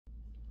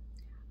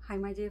Hi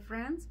my dear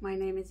friends, my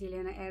name is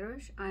Elena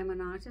Erush. I'm an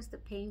artist, a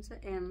painter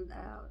and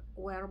a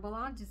wearable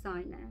art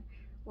designer.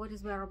 What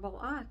is wearable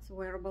art?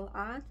 Wearable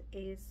art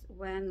is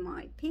when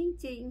my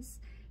paintings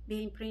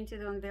being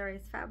printed on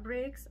various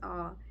fabrics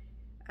are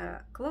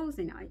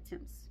clothing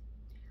items.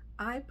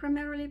 I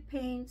primarily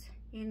paint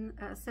in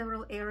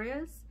several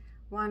areas.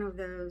 One of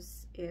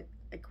those is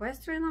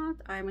equestrian art.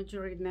 I'm a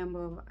juried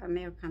member of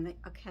American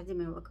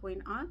Academy of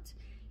Equine Art.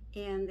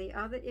 And the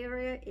other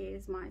area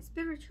is my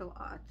spiritual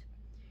art.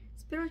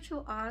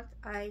 Spiritual art,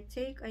 I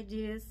take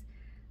ideas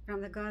from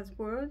the God's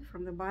Word,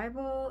 from the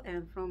Bible,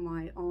 and from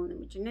my own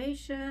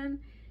imagination,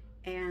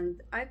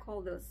 and I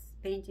call those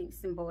paintings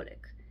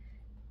symbolic.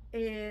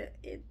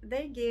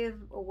 They give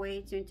a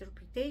way to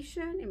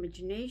interpretation,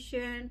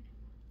 imagination,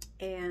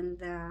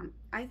 and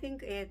I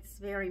think it's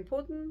very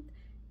important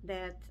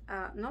that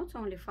not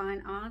only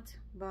fine art,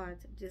 but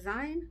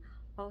design,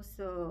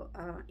 also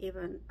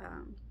even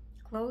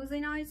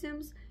clothing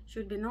items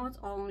should be not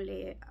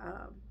only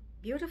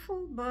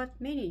beautiful but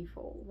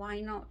meaningful.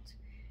 Why not?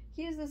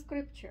 Here's the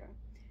scripture.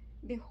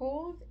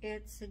 Behold,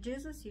 it's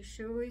Jesus,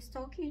 Yeshua is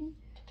talking.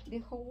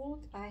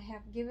 Behold, I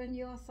have given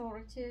you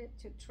authority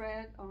to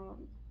tread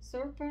on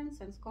serpents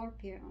and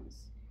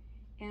scorpions,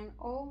 and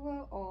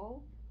over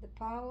all the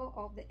power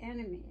of the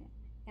enemy,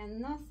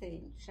 and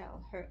nothing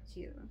shall hurt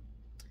you.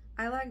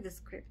 I like the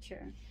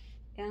scripture,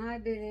 and I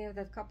believe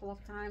that a couple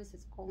of times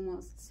it's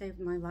almost saved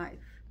my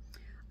life.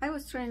 I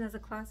was trained as a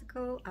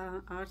classical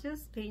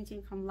artist,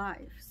 painting from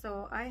life.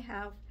 So I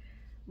have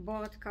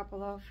bought a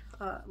couple of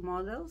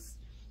models.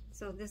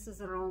 So this is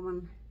a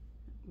Roman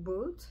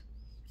boot,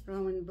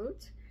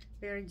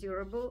 very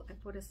durable. I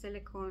put a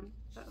silicone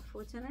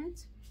foot in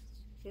it.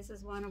 This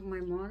is one of my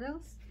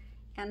models.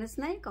 And a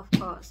snake, of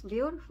course,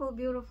 beautiful,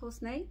 beautiful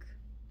snake.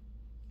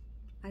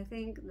 I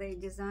think the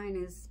design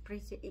is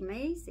pretty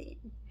amazing.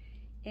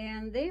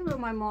 And they were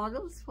my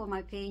models for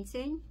my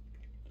painting.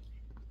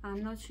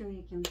 I'm not sure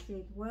you can see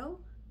it well.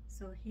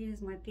 So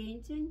here's my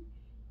painting.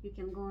 You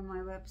can go on my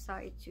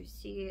website to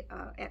see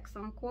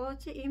excellent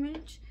quality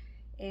image,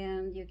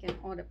 and you can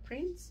order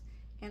prints.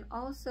 And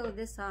also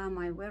these are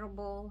my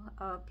wearable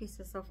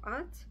pieces of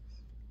art.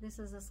 This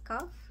is a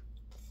scarf,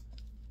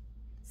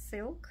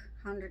 silk,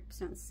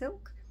 100%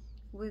 silk,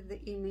 with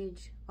the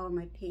image of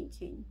my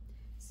painting.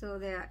 So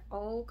there are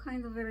all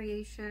kinds of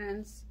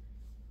variations,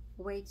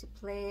 way to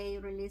play,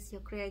 release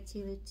your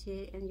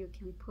creativity, and you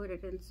can put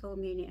it in so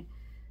many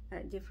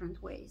different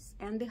ways.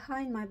 And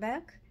behind my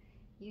back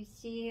you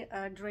see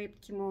a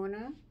draped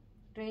kimono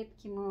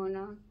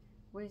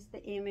with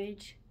the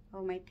image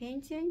of my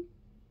painting.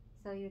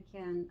 So you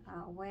can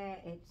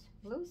wear it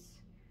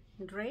loose,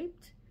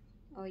 draped,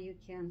 or you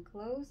can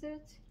close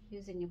it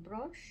using a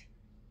brush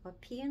or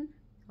pin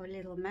or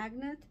little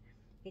magnet.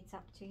 It's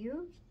up to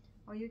you.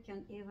 Or you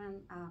can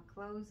even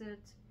close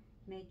it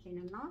making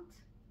a knot,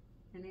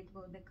 and it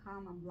will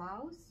become a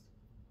blouse.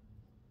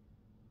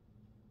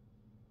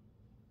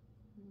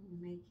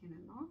 Making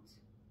a knot.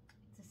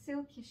 It's a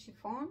silky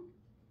chiffon.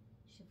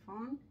 It's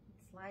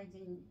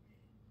sliding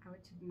out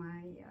of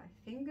my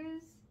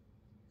fingers,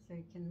 so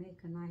you can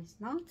make a nice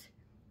knot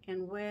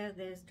and wear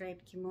this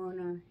draped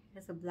kimono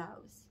as a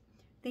blouse.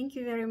 Thank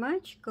you very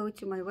much. Go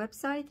to my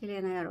website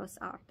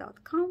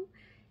elenaerosart.com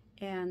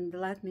and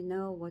let me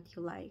know what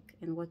you like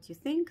and what you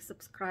think.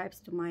 Subscribe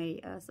to my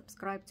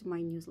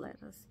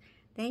newsletters.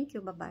 Thank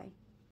you. Bye bye.